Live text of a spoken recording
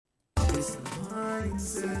It's the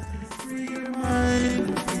mindset. Free your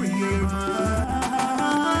mind. Free your mind.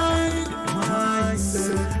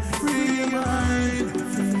 Mindset. Free your mind.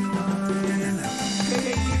 Free your mind.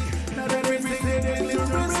 Hey, not everything that glitters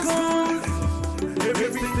is gold.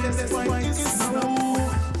 Everything that's white is snow.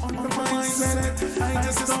 On the mindset, I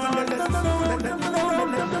just started.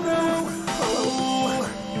 Oh,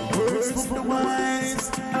 words from the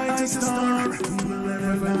wise. I just started. We will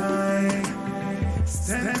never lie.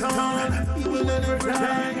 Stand tall, you will never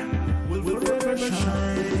die. Will forever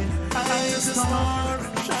shine. I just star,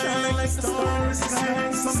 shine like stars.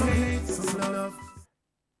 Sky, some hate, some love.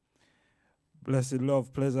 Blessed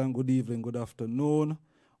love, pleasant good evening, good afternoon.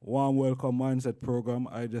 Warm welcome mindset program.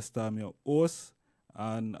 I just am your host,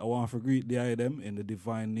 and I want to greet the item in the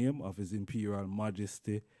divine name of His Imperial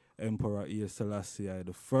Majesty, Emperor Haile Selassie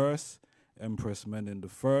the First, Empress Menen the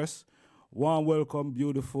First. Warm welcome,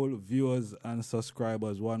 beautiful viewers and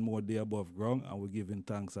subscribers, one more day above ground, and we're giving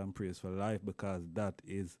thanks and praise for life because that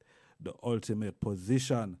is the ultimate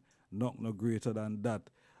position. Not no greater than that.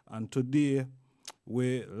 And today,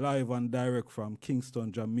 we're live and direct from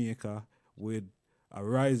Kingston, Jamaica, with a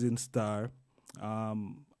rising star, a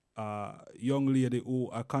young lady who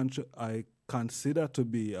I consider to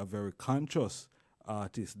be a very conscious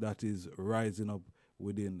artist that is rising up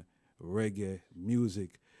within reggae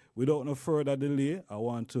music. Without no further delay, I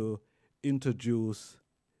want to introduce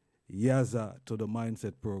Yeza to the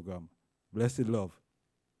Mindset program. Blessed love.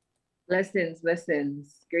 Blessings,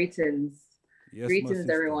 greetings. Yes, greetings,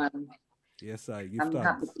 everyone. Yes, I give I'm thanks.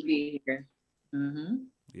 happy to be here. Mm-hmm.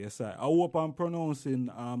 Yes, I hope I'm pronouncing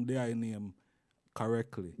their name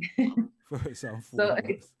correctly. First and So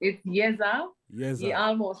foremost. it's Yeza. Yeza. You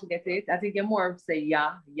almost get it. I think you more say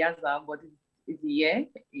Yaza, but it's yeah.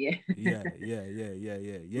 Yeah.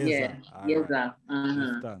 Yeza. All Yeza. right.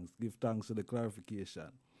 Uh-huh. Give thanks for the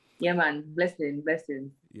clarification. Yeah, man. Blessings.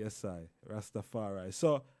 Yes, I Rastafari.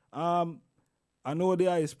 So, I know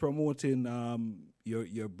the is promoting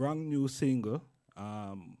your brand new single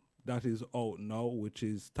that is out now, which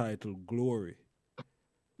is titled Glory.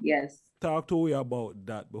 Yes. Talk to me about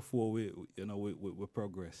that before we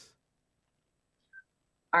progress.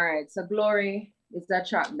 All right. So Glory is that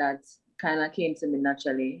track that kind of came to me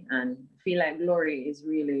naturally, and I feel like Glory is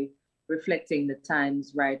really reflecting the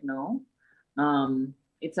times right now.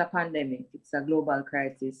 It's a pandemic. It's a global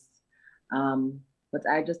crisis. But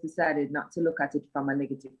I just decided not to look at it from a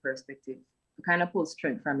negative perspective. To kind of pull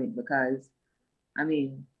strength from it because, I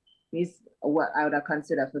mean, he's what I would have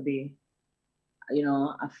considered to be,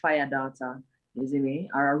 a fire daughter, you see me,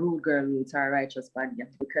 or a rude girl roots or a righteous bad girl,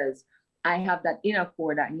 because I have that inner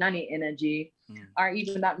core, that nanny energy, or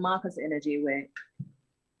even that Marcus energy where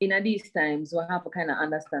in these times we have to kind of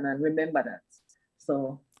understand and remember that.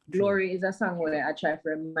 So Glory is a song where I try to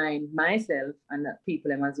remind myself and that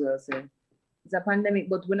people as well say, it's a pandemic,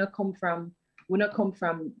 but we not come from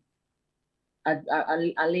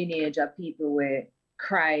a lineage of people where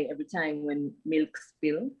cry every time when milk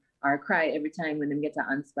spill or cry every time when them get an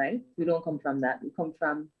unspite. We don't come from that. We come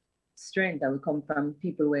from strength, and we come from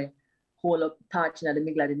people where hold up torch in the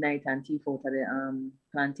middle of the night and thief out of the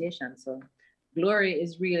plantation. So Glory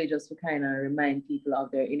is really just to kind of remind people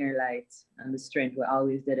of their inner light and the strength we're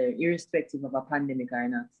always there, irrespective of a pandemic or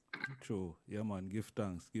not. True. Yeah, man. Give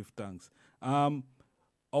thanks. How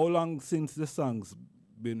long since the song's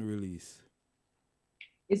been released?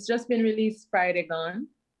 It's just been released Friday gone.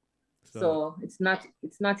 So it's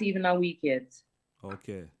not even a week yet.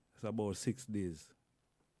 Okay. It's about 6 days.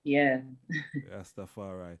 Yeah.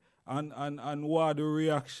 Rastafari. And what are the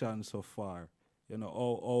reactions so far?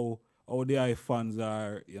 How the fans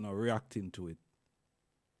are, reacting to it.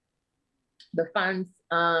 The fans,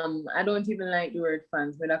 I don't even like the word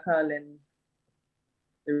fans. When I call them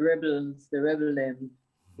the rebels, the rebel them.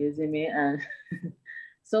 You see me? And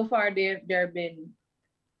so far they have been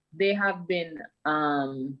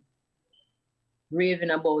raving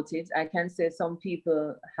about it. I can say some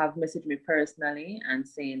people have messaged me personally and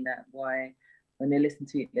saying that boy, when they listen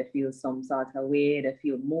to it, they feel some sort of way, they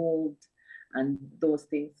feel moved and those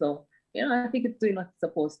things. So, I think it's doing what it's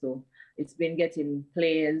supposed to. It's been getting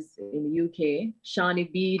plays in the UK. Shawnee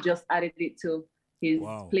B just added it to his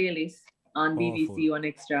playlist on BBC One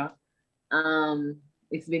Extra.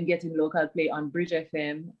 It's been getting local play on Bridge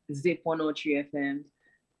FM, Zip 103 FM.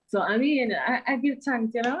 So I mean, I give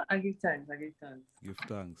thanks, I give thanks.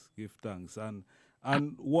 Give thanks.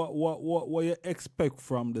 And what you expect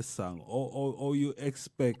from the song? Or you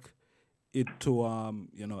expect it to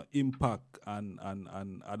impact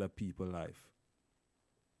and other people's life?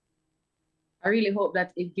 I really hope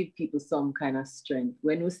that it gives people some kind of strength.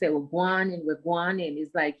 When we say we're going in,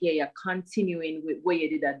 it's like, yeah, you're continuing with what you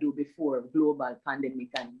did do before global pandemic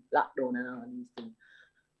and lockdown and all these things.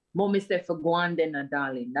 Mommy said for go on then,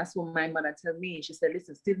 darling. That's what my mother told me. She said,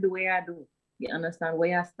 listen, still the way I do. You understand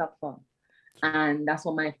where I stop for? And that's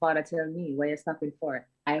what my father tell me, where you stopping for?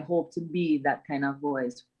 I hope to be that kind of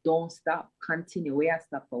voice. Don't stop, continue. Where I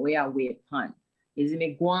stop for, where I wait upon. Is it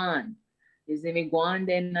me go on? Is it me go on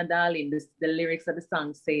then, darling? The lyrics of the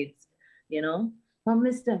song say it, you know? Oh,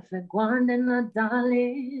 Mr. Go on then,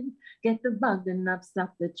 darling. Get the button up,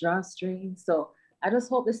 stop the drawstring. So I just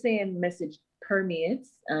hope the same message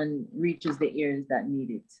permeates and reaches the ears that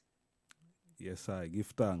need it. Yes, I give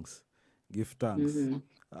thanks. Give thanks. Mm-hmm.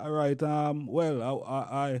 All right. Well,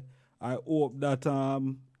 I hope that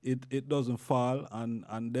it doesn't fall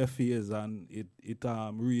and deaf ears and it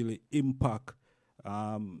really impact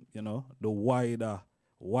the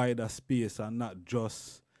wider space and not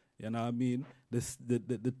just what I mean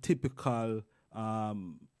the typical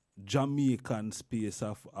Jamaican space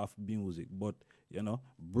of music, but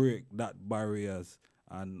break that barriers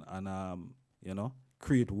and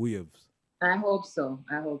create waves. I hope so.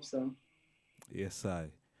 I hope so. Yes,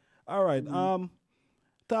 I. All right.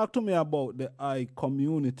 Talk to me about the I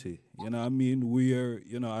community. You know what I mean? Where,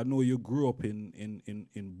 I know you grew up in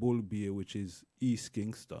Bull Bay, which is East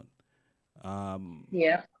Kingston.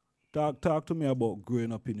 Yeah. Talk to me about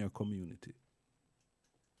growing up in your community.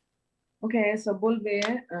 Okay, so Bull Bay,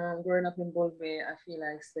 growing up in Bull Bay, I feel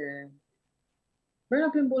like growing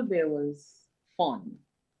up in Bull Bay was fun.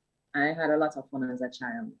 I had a lot of fun as a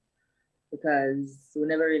child because we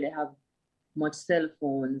never really have much cell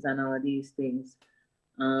phones and all of these things.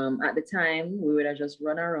 At the time, we would have just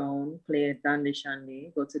run around, play dandy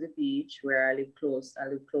shandy, go to the beach where I live close. I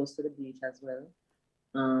live close to the beach as well.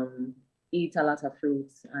 Eat a lot of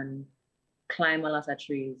fruits and climb a lot of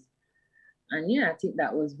trees. And yeah, I think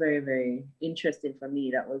that was very, very interesting for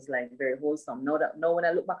me. That was like very wholesome. Now when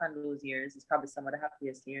I look back on those years, it's probably some of the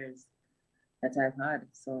happiest years that I've had.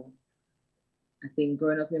 So I think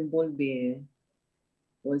growing up in Bull Bay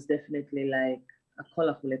was definitely like a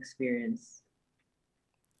colorful experience.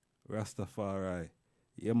 Rastafari.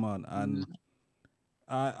 Yeah, man. And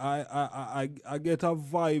I get a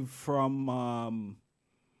vibe from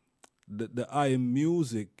the I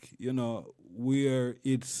music, where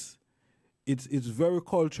it's very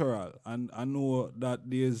cultural, and I know that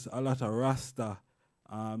there's a lot of Rasta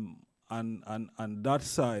and that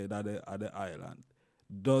side of the island.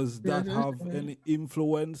 Does that have any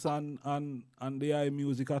influence on the I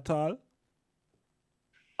music at all?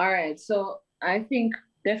 All right, so I think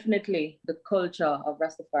definitely the culture of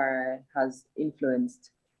Rastafari has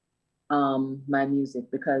influenced my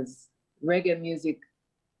music because reggae music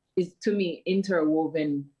is to me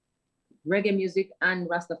interwoven. Reggae music and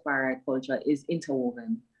Rastafari culture is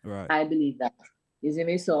interwoven. Right. I believe that. You see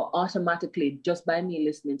me? So automatically, just by me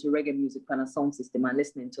listening to reggae music on a sound system and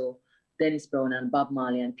listening to Dennis Brown and Bob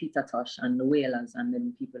Marley and Peter Tosh and the Wailers and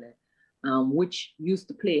then people which used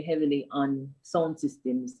to play heavily on sound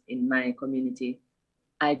systems in my community,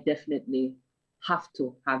 I definitely have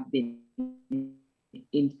to have been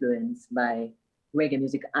influenced by reggae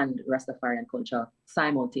music and Rastafarian culture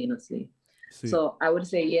simultaneously. See. So I would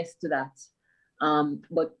say yes to that.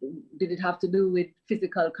 But did it have to do with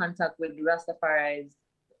physical contact with Rastafari's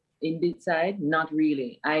in this side? Not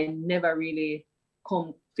really. I never really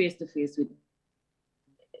come face to face with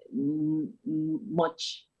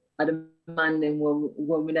much of the man then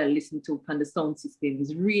when we listen to on the sound system.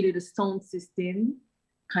 It's really the sound system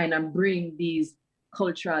kind of bring these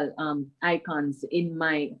cultural icons in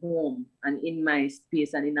my home and in my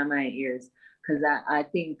space and in my ears. Because I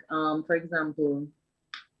think, for example,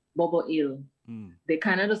 Bobo Hill, they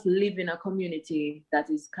kind of just live in a community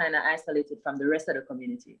that is kind of isolated from the rest of the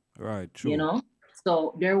community. Right, true. You know?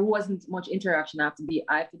 So there wasn't much interaction. I have to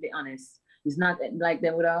be honest. It's not like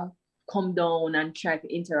they would have come down and try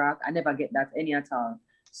to interact. I never get that any at all.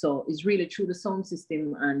 So it's really through the sound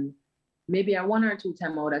system, and maybe a one or two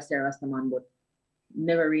time I would have said Rastaman, but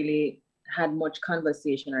never really had much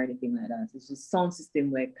conversation or anything like that. It's just sound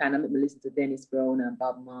system where kind of make me listen to Dennis Brown and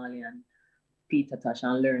Bob Marley and Peter Tosh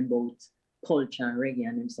and learn about culture and reggae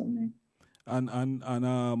and something.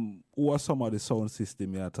 And what are some of the sound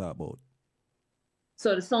system you talk about?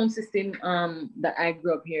 So the sound system that I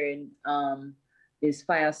grew up hearing is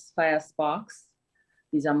Fire Sparks.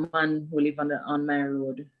 He's a man who live on my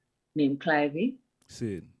road named Clivey.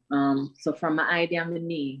 See. So from my idea on the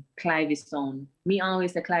knee, Clivey sound. Me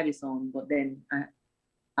always say Clivey sound, but then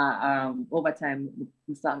over time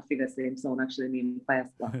we start to figure same sound actually mean Fire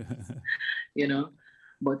Sparks. You know?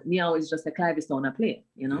 But me always just a Clivey sound I play,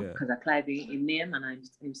 you know, Yeah. because I Clivey in name and I'm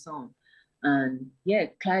in sound. And yeah,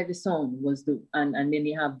 Clivey sound was and then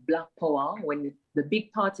you have Black Power. When the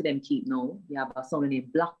big party them keep now, you have a song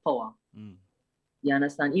named Black Power. You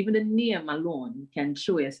understand? Even the name alone can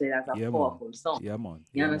show you say that's a powerful song. Yeah, man.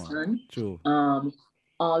 You understand? True.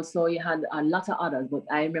 Also you had a lot of others, but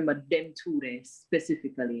I remember them two there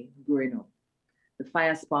specifically growing up. The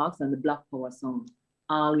Fire Sparks and the Black Power song.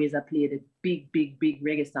 Always I play the big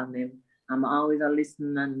reggae song them. I'm always a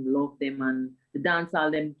listen and love them and the dance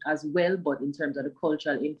all them as well, but in terms of the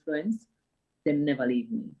cultural influence, them never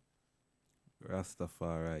leave me.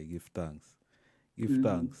 Rastafari, give thanks. Give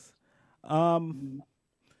thanks.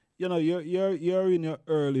 You know, you're in your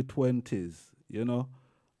early 20s, you know.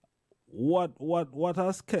 What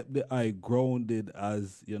has kept the eye grounded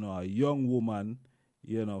as, you know, a young woman,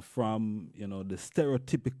 you know, from, you know, the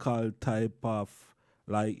stereotypical type of,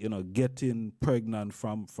 like, you know, getting pregnant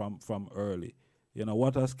from early? You know,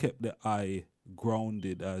 what has kept the eye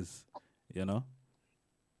grounded as, you know?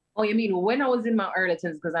 Oh, you mean when I was in my early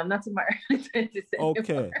 20s? Because I'm not in my early 20s anymore.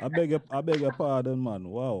 Okay, I beg your pardon, man.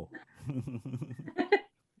 Wow.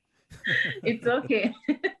 It's okay.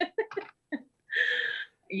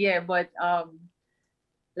 Yeah, but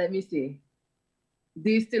let me see. Do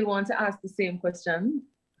you still want to ask the same question,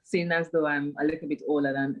 seeing as though I'm a little bit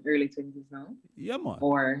older than early 20s now? Yeah, man.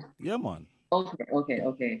 Or yeah, man.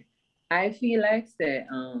 Okay. I feel like say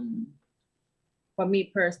for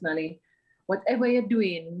me personally, whatever you're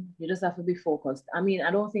doing, you just have to be focused. I mean,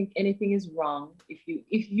 I don't think anything is wrong if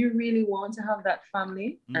you really want to have that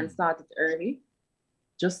family and start it early.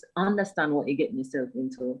 Just understand what you're getting yourself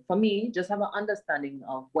into. For me, just have an understanding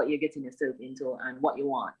of what you're getting yourself into and what you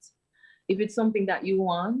want. If it's something that you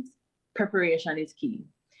want, preparation is key.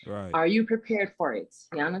 Right. Are you prepared for it?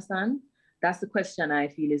 You understand? That's the question I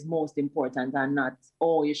feel is most important, and not,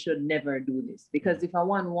 oh, you should never do this. Because if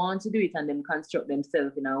one wants to do it and them construct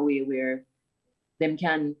themselves in a way where them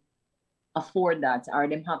can afford that, or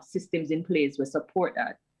them have systems in place that support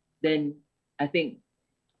that, then I think,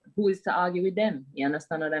 who is to argue with them? You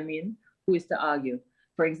understand what I mean? Who is to argue?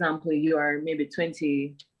 For example, you are maybe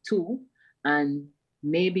 22 and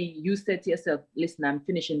maybe you said to yourself, listen, I'm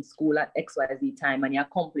finishing school at XYZ time, and you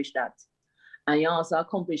accomplish that. And you also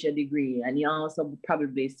accomplish a degree, and you also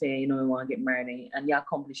probably say, you know, you want to get married, and you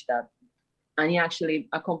accomplish that. And you actually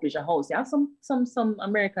accomplish a house. You have some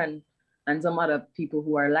American and some other people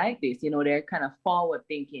who are like this, you know, they're kind of forward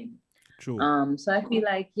thinking. True. So I feel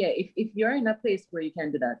like, yeah, if you're in a place where you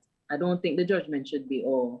can do that, I don't think the judgment should be,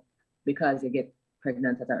 oh, because you get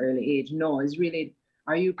pregnant at an early age. No, it's really,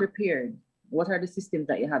 are you prepared? What are the systems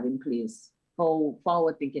that you have in place? How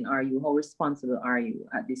forward thinking are you? How responsible are you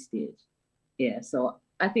at this stage? Yeah, so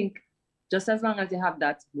I think just as long as you have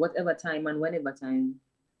that, whatever time and whenever time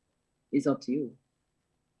is up to you.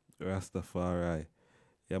 Rastafari.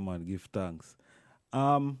 Yeah, man, give thanks.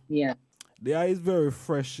 Yeah. The eye is very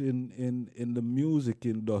fresh in the music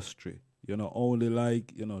industry. You know, only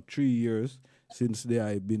like, you know, 3 years since the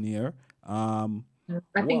eye been here. I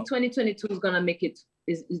think 2022 is gonna make it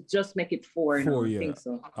is just make it 4 now. years. I think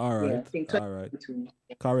so. All right. Yeah, I think 2022.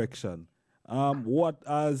 Correction. What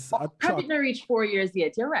as probably not reach 4 years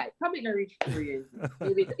yet. You're right. Probably not reach 4 years.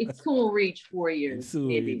 Maybe it soon reach 4 years.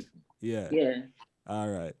 Maybe. Yeah. Yeah. All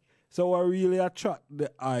right. So what really attract the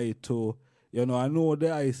eye to, you know, I know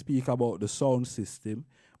the eye speak about the sound system,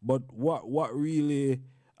 but what really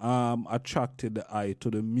attracted the eye to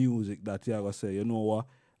the music that you gonna say, you know what,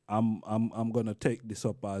 I'm gonna take this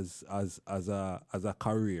up as a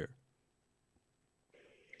career.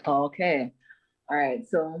 Okay. All right.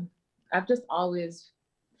 So I've just always,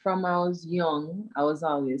 from I was young, I was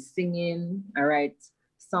always singing. I write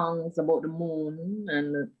songs about the moon,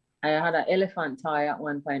 and I had an elephant toy at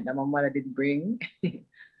one point that my mother did bring,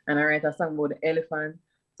 and I write a song about the elephant.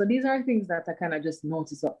 So these are things that I kind of just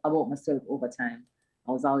noticed about myself over time.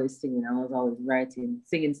 I was always singing. I was always writing,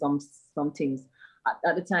 singing some things.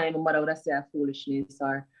 At the time, my mother would say a foolishness,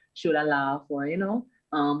 or should I laugh, or you know.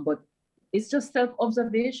 But it's just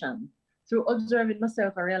self-observation. Through observing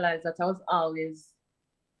myself, I realized that I was always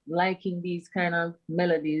liking these kind of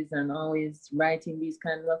melodies and always writing these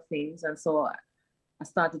kind of things. And so I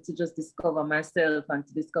started to just discover myself and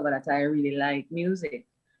to discover that I really like music.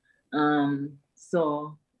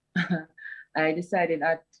 So I decided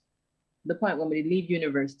at the point when we leave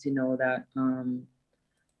university now that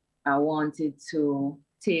I wanted to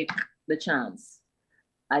take the chance.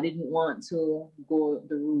 I didn't want to go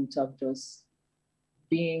the route of just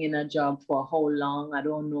being in a job for how long, I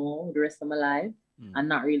don't know, the rest of my life, and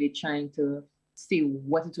not really trying to see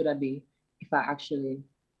what it would be if I actually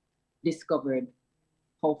discovered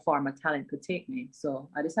how far my talent could take me. So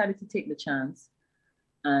I decided to take the chance,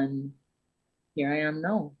 and here I am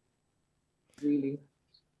now. Really.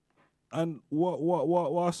 And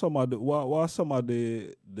what are some of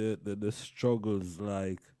the struggles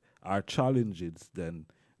like or challenges then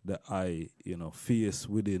that I face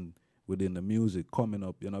within the music coming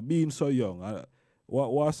up, being so young?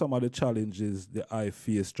 What are some of the challenges that I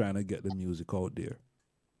face trying to get the music out there?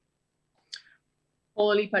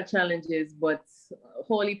 Whole heap of challenges, but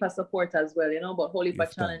whole heap of support as well, but whole heap Give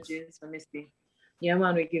of thanks. challenges. Let me see. Yeah,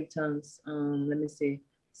 man, we give thanks. Let me see.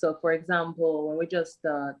 So for example, when we just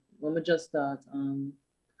start,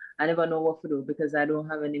 I never know what to do because I don't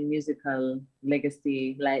have any musical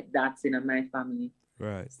legacy like that's in my family.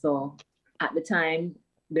 Right. So at the time,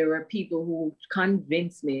 there were people who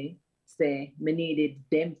convinced me, say, me needed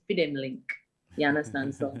them for them link. You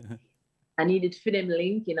understand? So I needed for them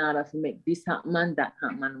link in order to make this happen and that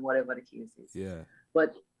happen, whatever the case is. Yeah.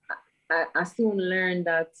 But I soon learned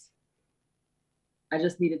that I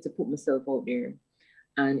just needed to put myself out there.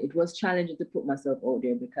 And it was challenging to put myself out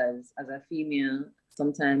there because as a female,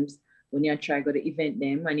 sometimes when you try to go to event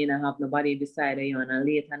them and you don't have nobody beside you on a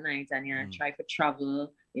late at night and you try to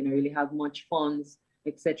travel, you don't really have much funds,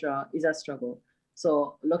 etc., is a struggle.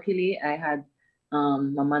 So luckily I had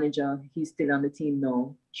my manager, he's still on the team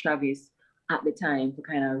now, Travis, at the time to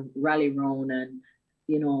kind of rally around and,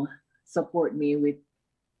 support me with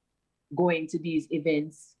going to these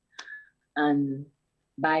events. And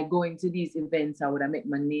by going to these events, I would have made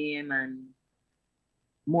my name and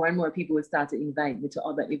more people would start to invite me to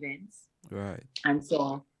other events. Right. And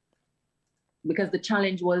so, because the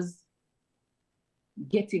challenge was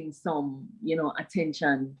getting some,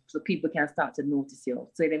 attention so people can start to notice you.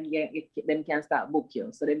 So them can start book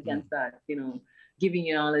you. So them can start, giving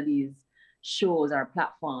you all of these shows or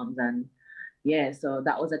platforms. And yeah, so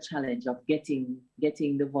that was a challenge of getting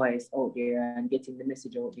the voice out there and getting the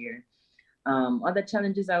message out there. Other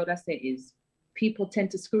challenges I would say is people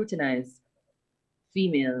tend to scrutinize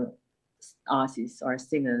female artists or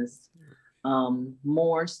singers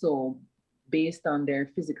more so based on their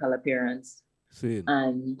physical appearance. Same.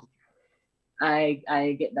 And I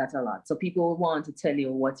get that a lot. So people want to tell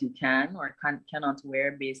you what you can or cannot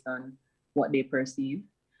wear based on what they perceive.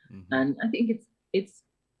 Mm-hmm. And I think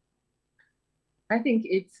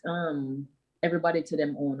it's everybody to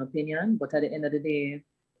their own opinion, but at the end of the day,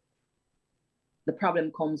 the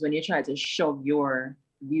problem comes when you try to shove your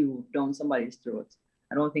view down somebody's throat.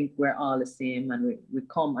 I don't think we're all the same and we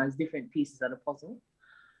come as different pieces of the puzzle.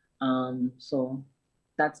 So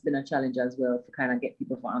that's been a challenge as well to kind of get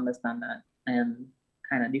people to understand that I am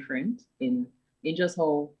kind of different in just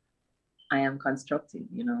how I am constructed,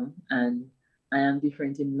 and I am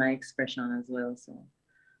different in my expression as well. So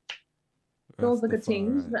those are the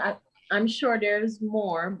things. Right. I'm sure there's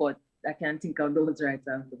more, but I can't think of those right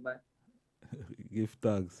off the bat. Give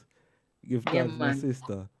thanks, my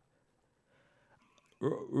sister.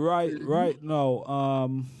 Right now,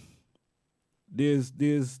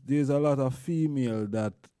 there's a lot of female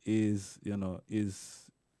that is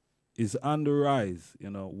on the rise,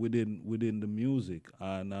 within the music,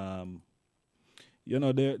 and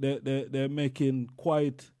they're making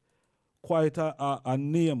quite a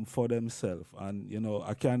name for themselves, and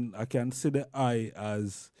I can see the I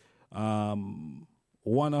as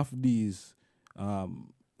one of these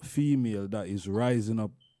female that is rising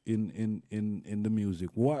up in the music.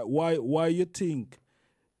 Why you think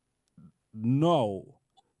now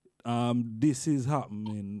this is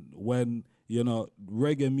happening when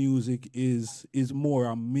reggae music is more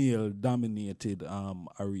a male dominated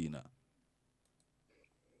arena?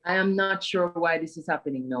 I am not sure why this is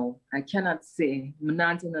happening now. I cannot say. I'm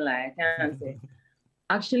not gonna lie. I can't say.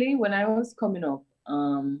 Actually, when I was coming up,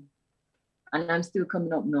 and I'm still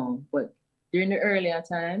coming up now, but during the earlier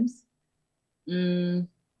times, I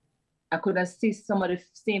could assist some of the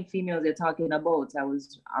same females they're talking about. I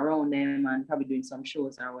was around them and probably doing some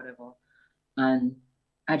shows or whatever. And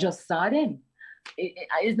I just saw them.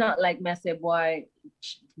 It's not like me say, boy,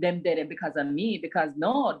 them did it because of me, because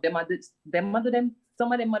no, some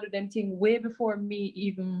of them do them thing way before me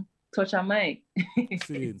even touch a mic.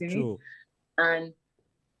 True.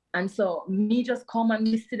 And so me just come and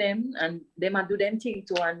listen to them and them do them thing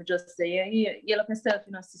too and just say, yeah, you look yourself,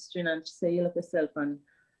 sister, and say you look yourself and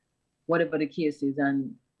whatever the case is.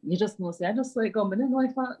 And you just know, say, I just saw it go, but I don't know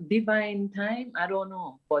if a divine time, I don't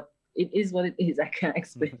know. But it is what it is. I can't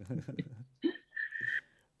explain.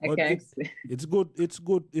 I can't explain. It's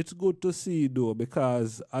good to see though,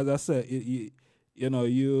 because as I said, you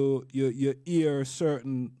hear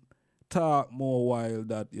certain talk more while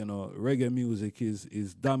that reggae music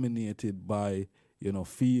is dominated by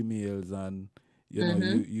females, and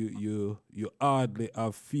you hardly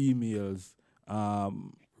have females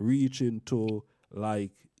reaching to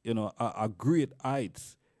like a great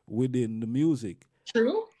heights within the music.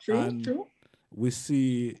 True, And true. we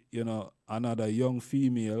see another young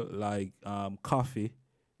female like Coffee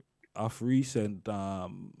of recent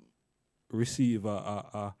receive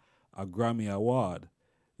a Grammy award.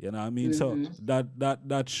 You know what I mean? So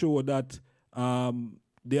that show that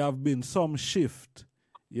there have been some shift,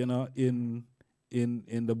 in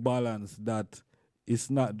the balance, that it's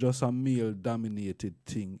not just a male dominated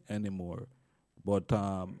thing anymore, but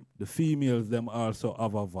the females them also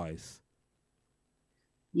have a voice.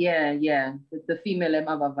 Yeah. The female them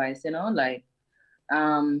have a voice, like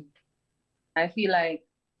I feel like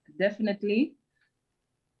definitely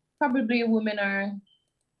probably women are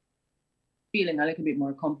feeling a little bit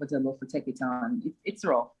more comfortable to take it on. It's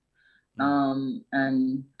rough.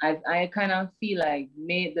 And I kind of feel like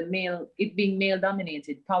the male, it being male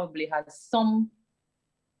dominated, probably has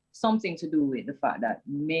something to do with the fact that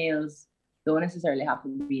males don't necessarily have to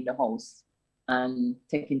be in the house and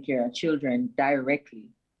taking care of children directly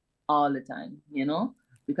all the time,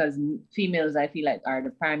 because females, I feel like, are the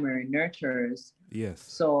primary nurturers. Yes.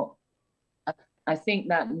 So I think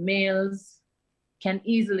that males can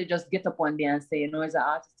easily just get up one day and say, it's an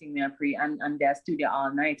artist thing, me pre, and they're studio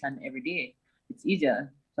all night and every day. It's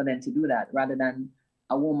easier for them to do that rather than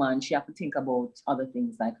a woman. She have to think about other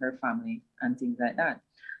things like her family and things like that.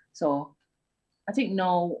 So I think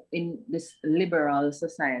now in this liberal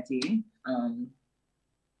society,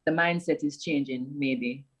 the mindset is changing.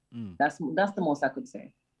 Maybe that's the most I could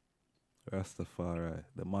say. Rastafari,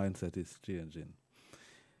 the mindset is changing.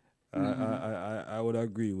 I would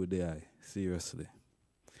agree with the eye, seriously.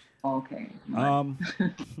 Okay.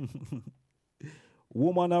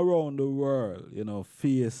 Woman around the world,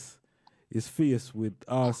 is faced with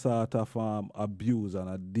all sort of abuse on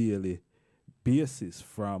a daily basis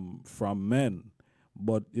from men.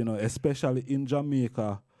 But especially in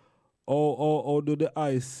Jamaica, how do the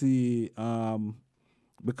eye see?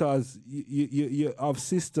 Because you have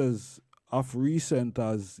sisters of recent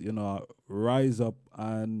as rise up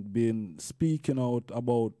and been speaking out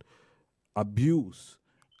about abuse,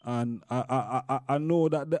 and I know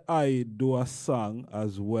that the I do a song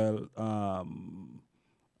as well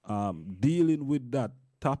dealing with that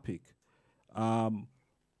topic. How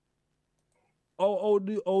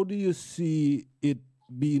do you see it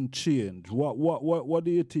being changed? What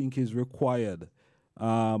do you think is required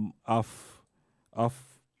of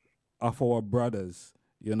our brothers,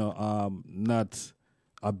 not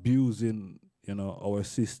abusing, our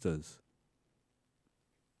sisters?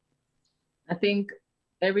 I think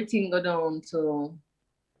everything go down to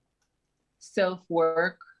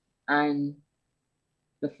self-work and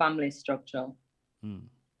the family structure.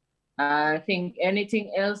 I think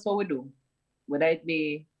anything else what we do, whether it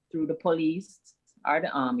be through the police or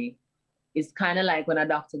the army, is kind of like when a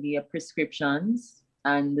doctor gives prescriptions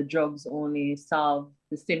and the drugs only solve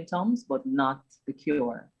the symptoms but not the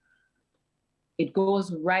cure. It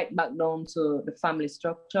goes right back down to the family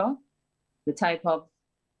structure, the type of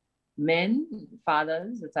men,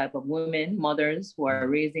 fathers, the type of women, mothers who are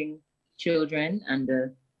raising children, and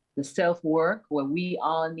the self-work where we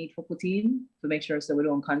all need to put in to make sure so we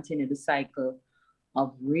don't continue the cycle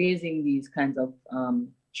of raising these kinds of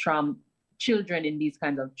children in these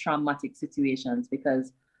kinds of traumatic situations,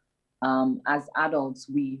 because as adults,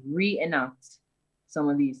 we reenact some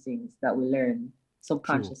of these things that we learn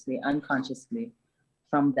subconsciously, unconsciously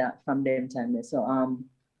from them time. So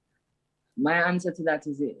my answer to that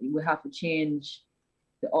is we have to change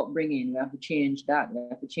the upbringing. We have to change that. We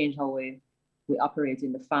have to change how we operate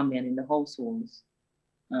in the family and in the households.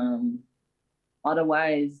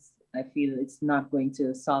 Otherwise, I feel it's not going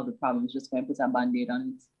to solve the problem. It's just going to put a Band-Aid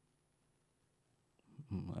on it.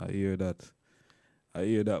 I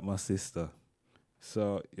hear that, my sister.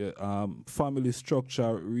 So family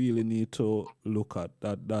structure really need to look at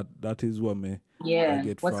that is what me I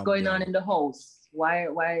get what's from going them. on in the house? Why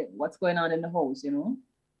what's going on in the house,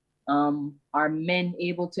 are men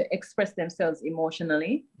able to express themselves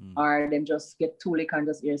emotionally, or them just get too lick and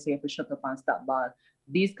just say to shut up and stop ball?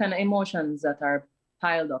 These kind of emotions that are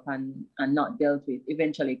piled up and not dealt with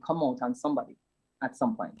eventually come out on somebody at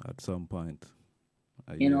some point.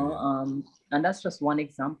 And that's just one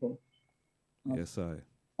example. Yes, I.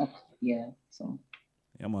 Yeah. So.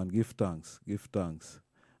 Yeah, man. Give thanks.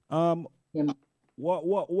 Yeah.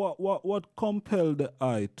 What compelled the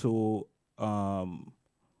eye to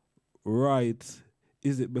write?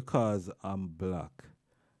 Is it because I'm black?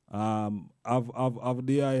 Have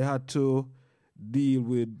the eye had to deal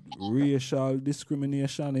with racial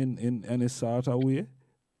discrimination in any sort of way?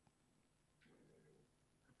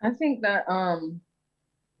 I think that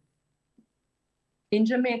in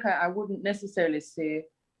Jamaica, I wouldn't necessarily say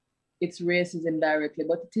it's racism directly,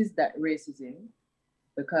 but it is that racism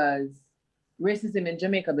because racism in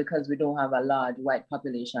Jamaica, because we don't have a large white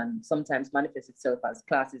population, sometimes manifests itself as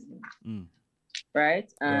classism,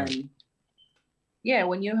 right? And yeah,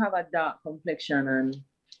 when you have a dark complexion and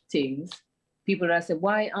things, people that say,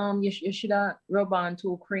 why you should have rub on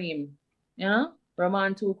too cream, you know? Rub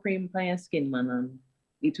on too cream for your skin, man, and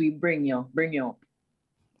it will bring you up, bring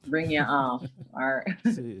you off. Or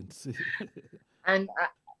and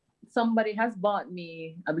somebody has bought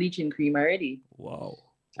me a bleaching cream already. Wow.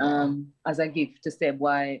 As a gift to say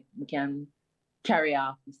why we can carry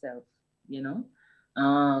off yourself, you know.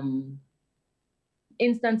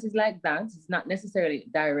 Instances like that, it's not necessarily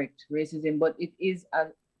direct racism, but it is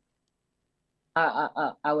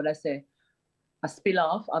I would say a spill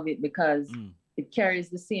off of it because it carries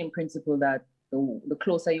the same principle that the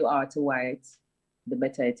closer you are to white, the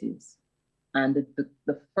better it is. And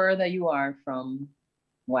the further you are from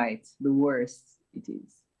white, the worse it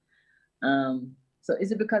is. So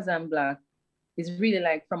is it because I'm Black? It's really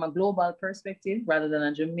like from a global perspective rather than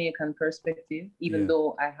a Jamaican perspective, even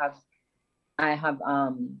though I have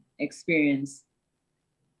experienced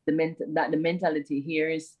that the mentality here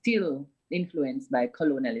is still influenced by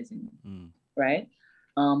colonialism, right?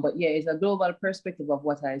 But yeah, it's a global perspective of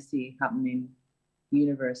what I see happening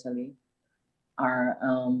universally or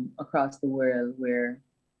across the world where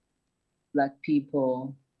Black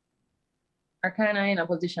people are kind of in a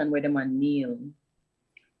position where they might kneel.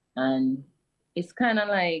 And it's kind of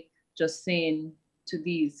like just saying to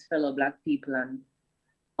these fellow Black people and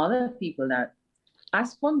other people that,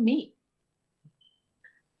 as for me,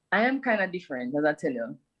 I am kind of different, as I tell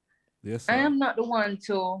you. Yes, I am not going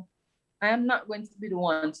to be the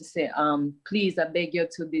one to say, please, I beg you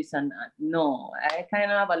to this and that. No, I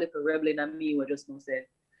kind of have a little rebel in me who just know say,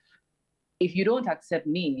 if you don't accept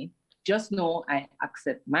me, just know I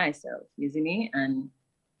accept myself, you see me? And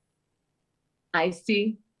I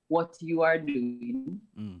see what you are doing,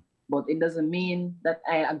 but it doesn't mean that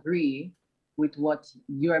I agree with what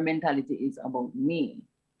your mentality is about me.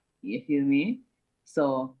 You feel me?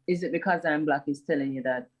 So is it because I'm Black is telling you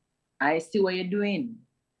that I see what you're doing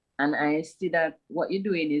and I see that what you're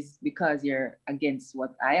doing is because you're against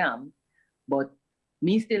what I am, but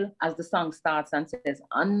me still, as the song starts and says,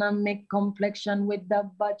 Anna make complexion with the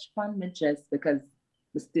badge on my chest, because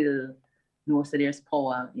we still know so there's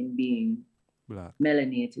power in being Black,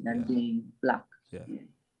 melanated and being Black. Yeah.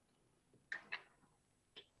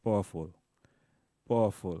 Powerful.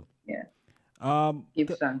 Yeah. Give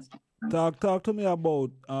thanks. Talk to me about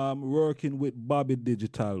working with Bobby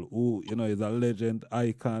Digital, who is a legend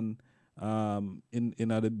icon in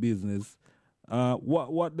the business.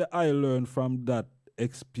 What did I learn from that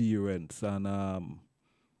experience, and how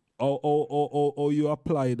you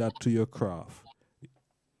apply that to your craft?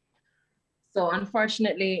 So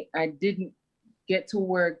unfortunately, I didn't get to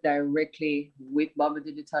work directly with Bobby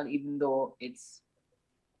Digital, even though it's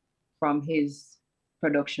from his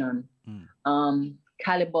production.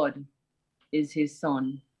 Calibod is his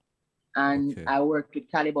son, and I worked with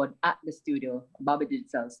Calibod at the studio, Bobby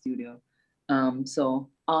Digital studio. So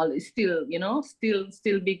all is still,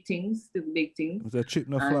 still big things, The chip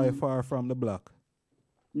no fly far from the block.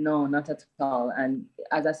 No, not at all. And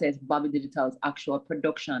as I said, Bobby Digital's actual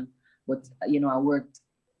production, but I worked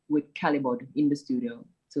with Calibod in the studio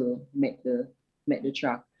to make the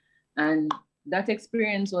track, and that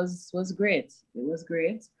experience was great. It was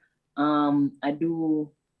great. I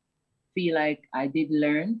do feel like I did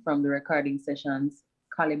learn from the recording sessions.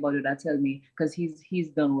 Calibod would tell me, because he's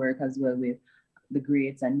done work as well with the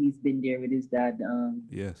greats, and he's been there with his dad.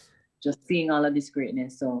 Yes. Just seeing all of this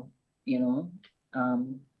greatness. So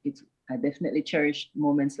I definitely cherish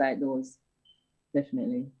moments like those.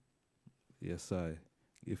 Definitely. Yes, I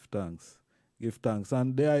give thanks.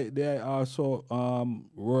 And they are also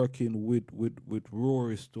working with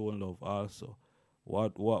Rory Stone Love also.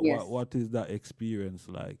 What is that experience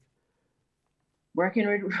like? Working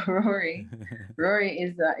with Rory, Rory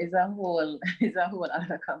is a whole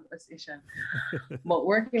other conversation. But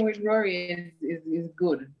working with Rory is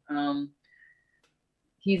good.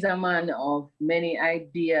 He's a man of many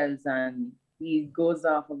ideas, and he goes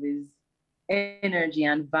off of his energy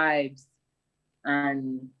and vibes,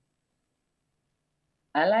 and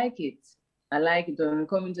I like it. I like it. When we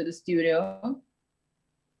come into the studio,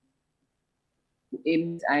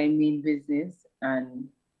 I mean business, and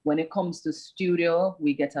when it comes to studio,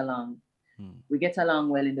 we get along. We get along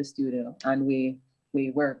well in the studio, and we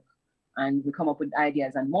work, and we come up with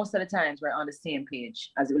ideas. And most of the times we're on the same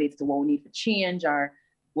page as it relates to what we need to change or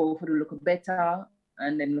what we could look better,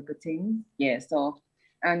 and then look at things. Yeah. So,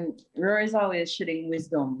 and Rory is always shooting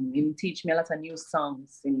wisdom. He teach me a lot of new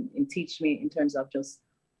songs, and teach me in terms of just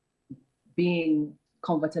being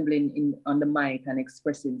comfortable in on the mic and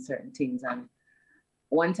expressing certain things. And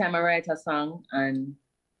one time I write a song and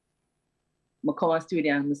I come on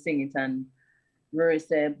studio and I sing it, and Rory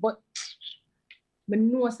said, but I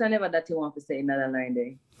know I never that you want to say another line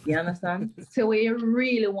there. You understand? Say what you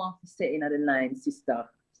really want to say another line, sister.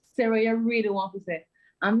 Say what you really want to say.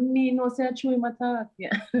 And me no say I chew in my talk.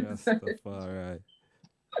 Yeah. That's stuff, all right.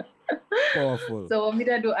 Powerful. So what me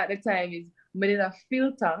that do at the time is me did a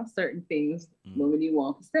filter certain things but me didn't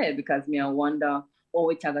want to say, because me I wonder, oh,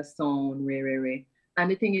 it has a sound, re.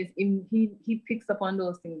 And the thing is, he picks up on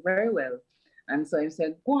those things very well. And so he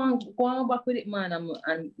said, go on back with it, man. And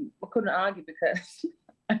I couldn't argue because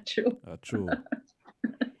that's true. True.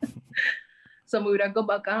 So we would have go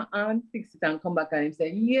back and fix it and come back and he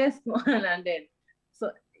said, yes, man. And then,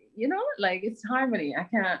 so, you know, like it's harmony. I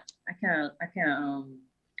can't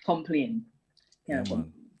complain. Yeah,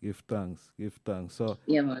 man. Give thanks. So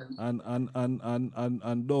yeah, man.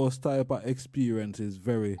 And those type of experiences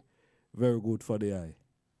very, very good for the eye.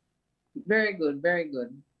 Very good.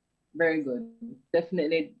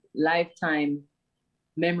 Definitely lifetime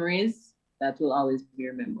memories that will always be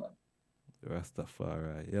remembered.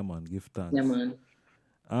 Rastafari. Yeah, man. Give thanks. Yeah, man.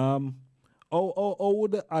 How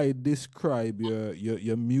would I describe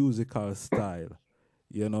your musical style,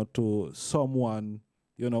 you know, to someone,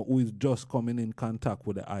 you know, who is just coming in contact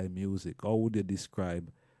with the eye music? How would you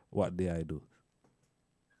describe what the eye do?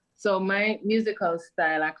 So my musical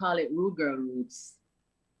style, I call it Rude Girl Roots.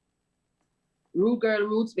 Rude Girl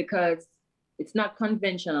Roots because it's not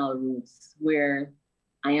conventional roots where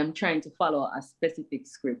I am trying to follow a specific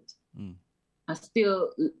script. I'm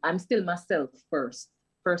still myself first.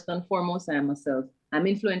 First and foremost, I am myself. I'm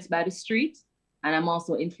influenced by the street, and I'm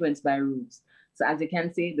also influenced by roots. So as you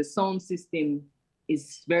can see, the sound system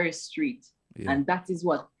is very street, and that is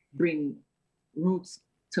what brings roots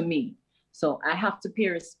to me. So I have to pay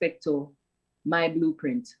respect to my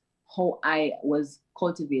blueprint, how I was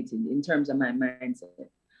cultivated in terms of my mindset,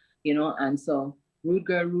 you know. And so Rude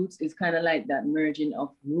Girl Roots is kind of like that merging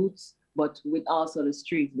of roots, but with also the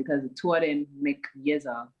streets, because the two of them make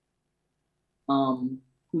Yeza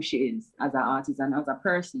who she is as an artist and as a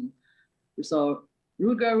person. So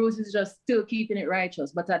Rude Girl Roots is just still keeping it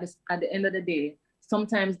righteous, but at the end of the day,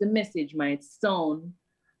 sometimes the message might sound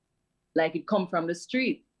like it come from the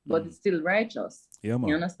street, but it's still righteous. Yeah, man.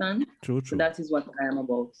 You understand? True. So that is what I am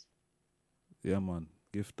about. Yeah, man.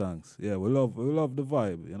 Give thanks. Yeah, we love the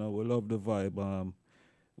vibe. You know, we love the vibe.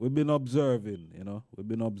 We've been observing. You know, we've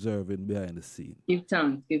been observing behind the scene. Give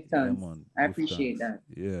thanks. Yeah, man. I appreciate that.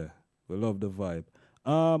 Yeah, we love the vibe.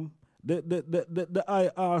 The I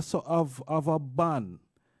also have a band.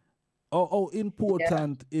 How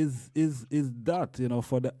important is that, you know,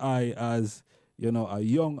 for the I as, you know, a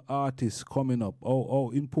young artist coming up? How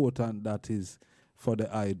important that is for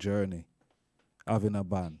the I journey, having a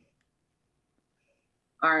band?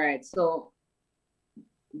 All right, so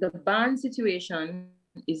the band situation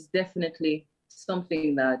is definitely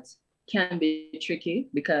something that can be tricky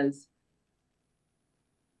because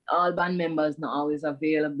all band members not always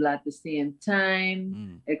available at the same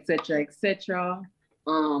time, etc.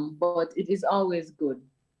 But it is always good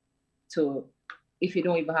to, if you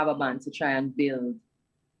don't even have a band, to try and build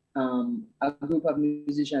a group of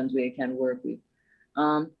musicians where you can work with.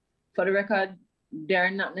 For the record,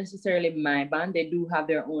 they're not necessarily my band. They do have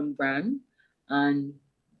their own brand, and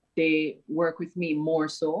they work with me more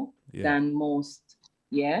so than most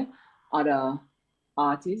other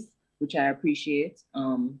artists, which I appreciate.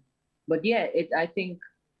 But yeah, I think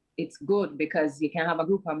it's good because you can have a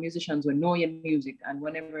group of musicians who know your music, and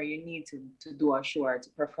whenever you need to do a show or to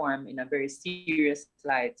perform in a very serious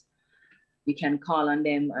light, you can call on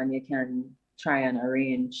them and you can try and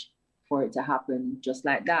arrange for it to happen just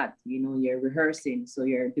like that. You know, you're rehearsing, so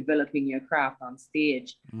you're developing your craft on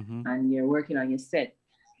stage and you're working on your set,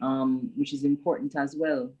 which is important as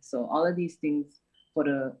well. So all of these things for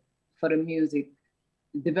the music,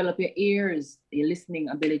 develop your ears, your listening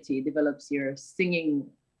ability, develops your singing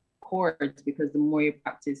chords, because the more you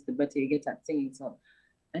practice, the better you get at singing. So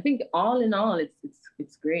I think all in all,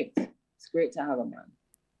 it's great. It's great to have a man.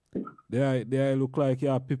 They look like you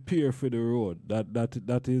are prepared for the road.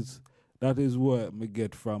 That is what me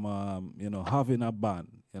get from you know, having a band.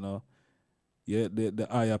 You know, the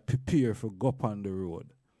I are prepared for go up on the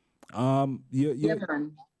road. Man.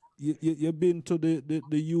 you've been to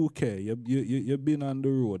the UK. You've been on the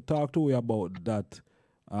road. Talk to me about that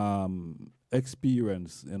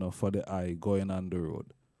experience, for the eye going on the road.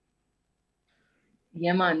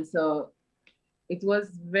 Yeah, man. So it was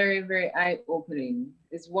very, very eye-opening.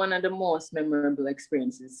 It's one of the most memorable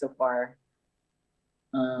experiences so far,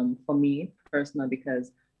 for me personally,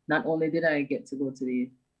 because not only did I get to go to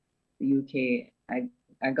the UK,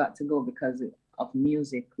 I got to go because of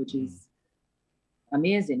music, which is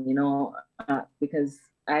amazing, because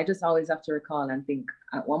I just always have to recall and think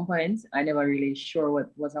at one point, I never really sure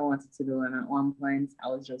what I wanted to do. And at one point, I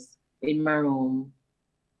was just in my room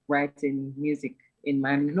writing music in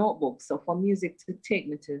my notebook. So for music to take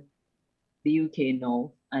me to the UK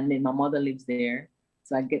now, and then my mother lives there,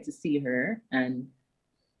 so I get to see her. And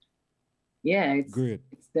yeah, Great.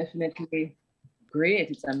 It's definitely great.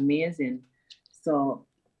 It's amazing. So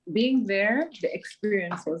being there, the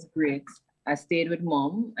experience was great. I stayed with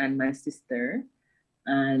mom and my sister,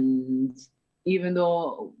 and even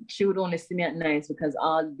though she would only see me at night because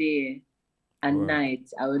all day and night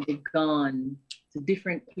I would be gone to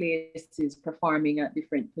different places, performing at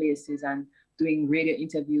different places and doing radio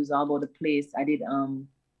interviews all about the place. I did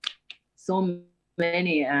so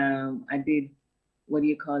many. I did, what do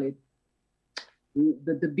you call it?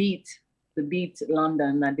 The beat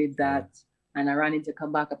London. I did that, and I ran into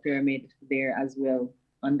Kabaka Pyramid there as well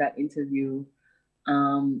on that interview.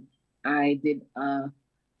 I did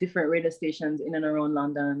different radio stations in and around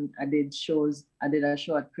London. I did shows. I did a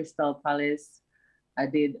show at Crystal Palace. I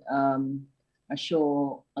did a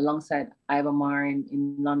show alongside Iva Mar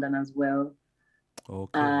in London as well.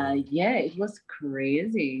 Okay. Yeah, it was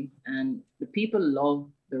crazy, and the people love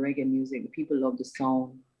the reggae music. The people love the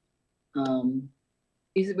song.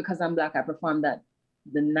 Is it because I'm Black? I performed that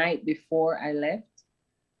the night before I left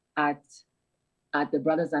at the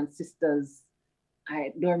Brothers and Sisters.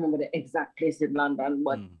 I don't remember the exact place in London,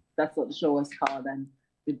 but that's what the show was called. And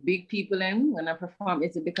the big people in when I perform,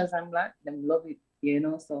 is it because I'm Black? They love it,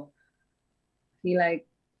 So I feel like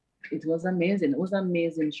it was amazing. It was an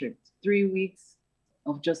amazing trip. 3 weeks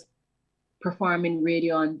of just performing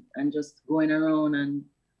radio and just going around, and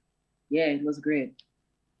yeah, it was great.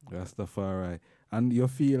 Rastafari. And you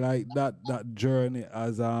feel like that journey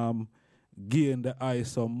has gained the eye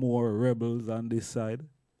some more rebels on this side?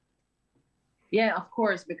 Yeah, of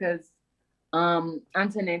course, because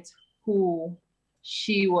Antoinette, who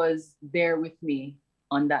she was there with me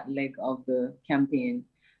on that leg of the campaign,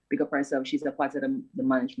 big up herself, she's a part of the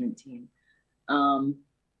management team.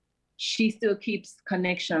 She still keeps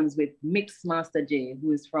connections with Mix Master J,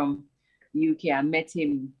 who is from the UK. I met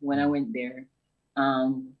him when I went there.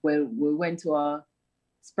 Well, we went to a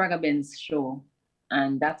Spragga Benz show,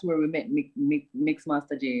 and that's where we met Mix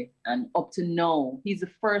Master J. And up to now, he's the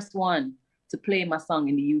first one to play my song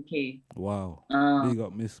in the UK. Wow. Big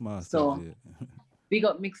up Mix Master J. Big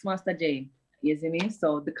up Mix Master J. You see me?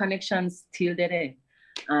 So the connection's still there.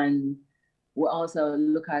 And we also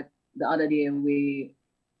look at the other day, we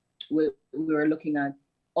were looking at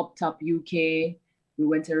Up Top UK. We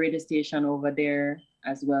went to a radio station over there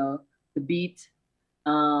as well. The Beat.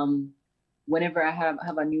 Whenever I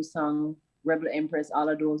have a new song, Rebel Empress, all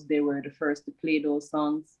of those, they were the first to play those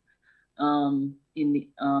songs in the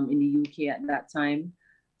UK at that time.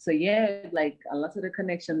 So yeah, like a lot of the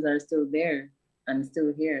connections are still there and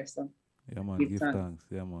still here. So yeah, man, give thanks.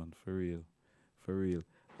 Yeah, man, for real.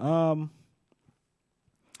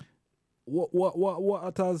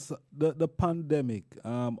 What has the pandemic?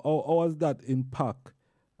 How has that impact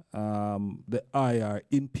the eye or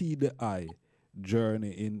impede the eye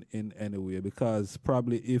journey in any way? Because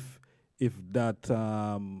probably if that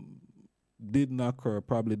didn't occur,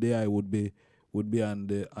 probably the eye would be on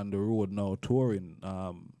the road now touring,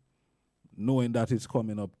 knowing that it's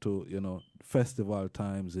coming up to festival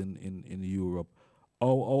times in Europe.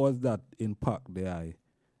 How has that impact the eye,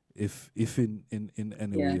 if in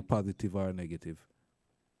any way, positive or negative?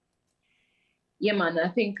 Yeah, man, I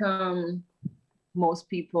think most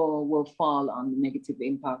people will fall on the negative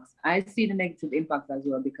impacts. I see the negative impacts as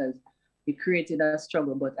well because it created a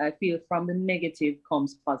struggle, but I feel from the negative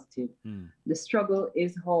comes positive. The struggle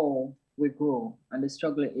is how we grow, and the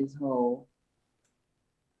struggle is how,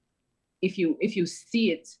 if you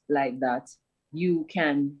see it like that, you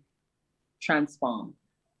can transform.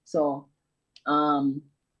 So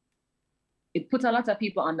it put a lot of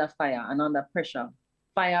people under fire and under pressure.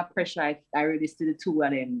 Fire, pressure, I really see the two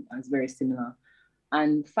of them as very similar.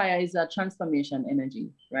 And fire is a transformation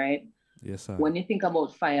energy, right? Yes, sir. When you think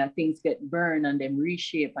about fire, things get burned and then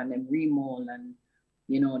reshape and then remold and,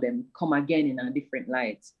 them come again in a different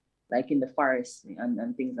light, like in the forest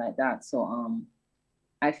and things like that. So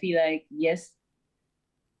I feel like, yes,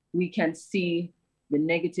 we can see the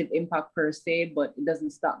negative impact per se, but it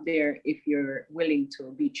doesn't stop there if you're willing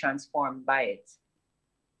to be transformed by it.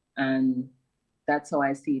 And that's how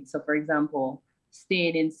I see it. So, for example,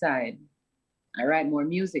 staying inside, I write more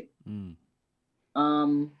music.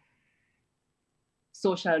 Um,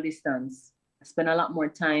 social distance, I spend a lot more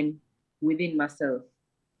time within myself,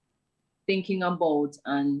 thinking about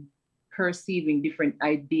and perceiving different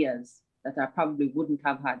ideas that I probably wouldn't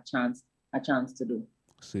have had a chance to do.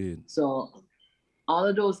 So all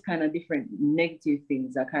of those kind of different negative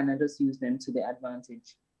things, I kind of just use them to the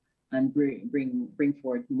advantage and bring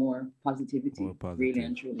forth more positivity, really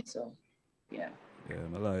and truly. So, yeah. Yeah,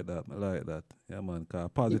 I like that. I like that. Yeah, man. Cause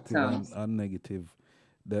positive and negative,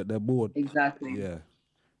 they're both. Exactly. Yeah.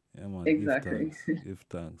 Yeah, man. Exactly. Give thanks. Give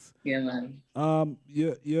thanks. Yeah, man.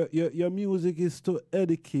 Your music is to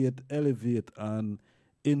educate, elevate, and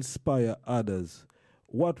inspire others.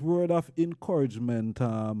 What word of encouragement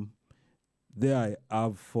they I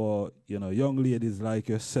have for young ladies like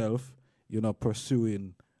yourself,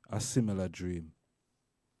 pursuing a similar dream?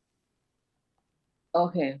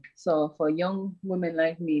 Okay, so for young women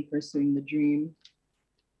like me pursuing the dream,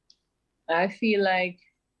 I feel like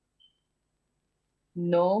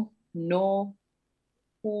know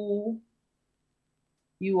who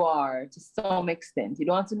you are to some extent. You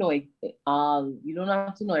don't have to know it all. You don't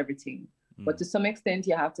have to know everything, but to some extent,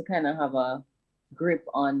 you have to kind of have a grip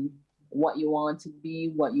on what you want to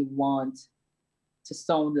be, what you want to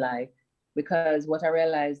sound like. Because what I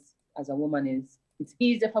realized as a woman is it's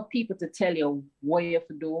easier for people to tell you what you have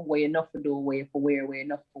to do, what you're not to do, what you have to wear, what you're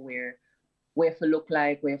not to wear, what you have to look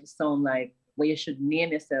like, what you have to sound like, what you should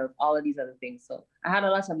name yourself, all of these other things. So I had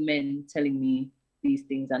a lot of men telling me these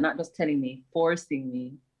things, and not just telling me,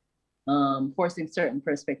 forcing certain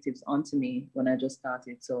perspectives onto me when I just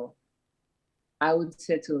started. So I would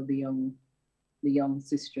say to the young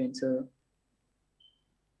sister to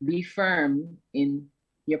be firm in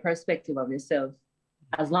your perspective of yourself,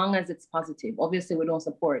 as long as it's positive. Obviously, we don't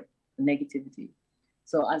support negativity.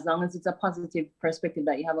 So as long as it's a positive perspective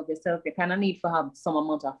that you have of yourself, you kind of need to have some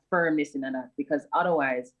amount of firmness in that, because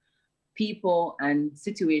otherwise people and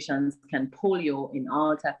situations can pull you in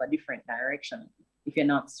all type of different direction if you're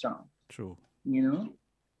not strong. True.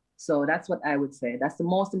 So that's what I would say. That's the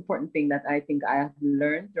most important thing that I think I have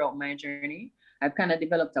learned throughout my journey. I've kind of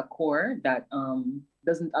developed a core that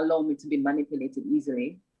doesn't allow me to be manipulated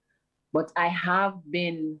easily. But I have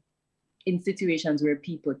been in situations where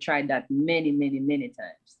people tried that many, many, many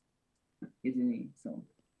times. Isn't it? So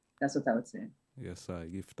that's what I would say. Yes, I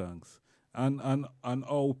give thanks. And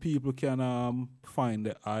how people can find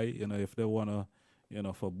the eye, if they wanna,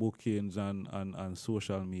 for bookings and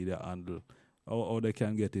social media handle, how they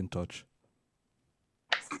can get in touch.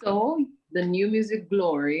 So the new music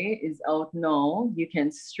Glory is out now. You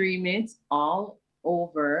can stream it all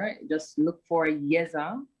over. Just look for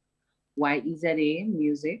Yeza, Yeza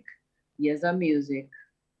Music, Yeza Music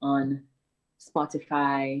on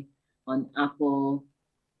Spotify, on Apple,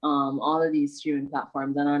 all of these streaming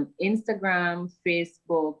platforms. And on Instagram,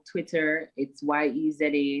 Facebook, Twitter, it's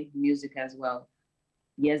Yeza Music as well.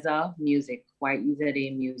 Yeza Music,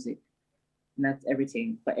 Yeza Music. And that's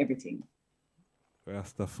everything for everything.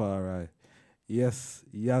 Rastafari. Yes,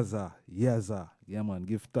 Yeza. Yeah, man.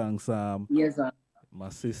 Give thanks, Yeza, my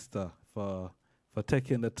sister, for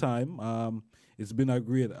taking the time. It's been a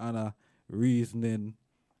great honor reasoning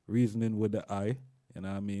with the eye. You know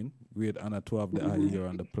what I mean? Great honor to have the eye here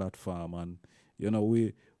on the platform, and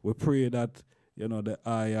we pray that the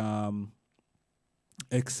eye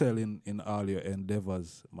excel in all your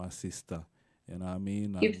endeavors, my sister. You know what I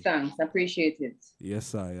mean? Give thanks, appreciate it.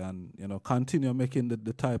 Yes, and continue making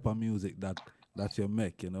the type of music that you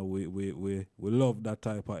make. We love that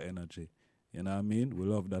type of energy. You know what I mean? We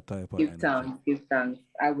love that type of energy. Give thanks.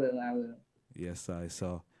 I will. Yes,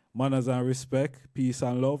 so manners and respect, peace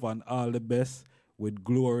and love, and all the best with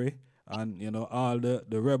Glory. And all the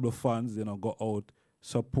rebel fans, go out,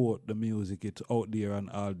 support the music. It's out there on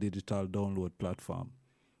all digital download platform.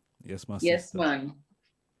 Yes, my sister. Yes, man.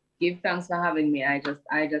 Give thanks for having me. I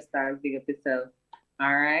just started big up yourself.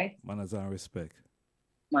 All right. Manners and respect.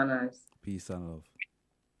 Manners. Peace and love.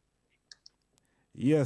 Yes.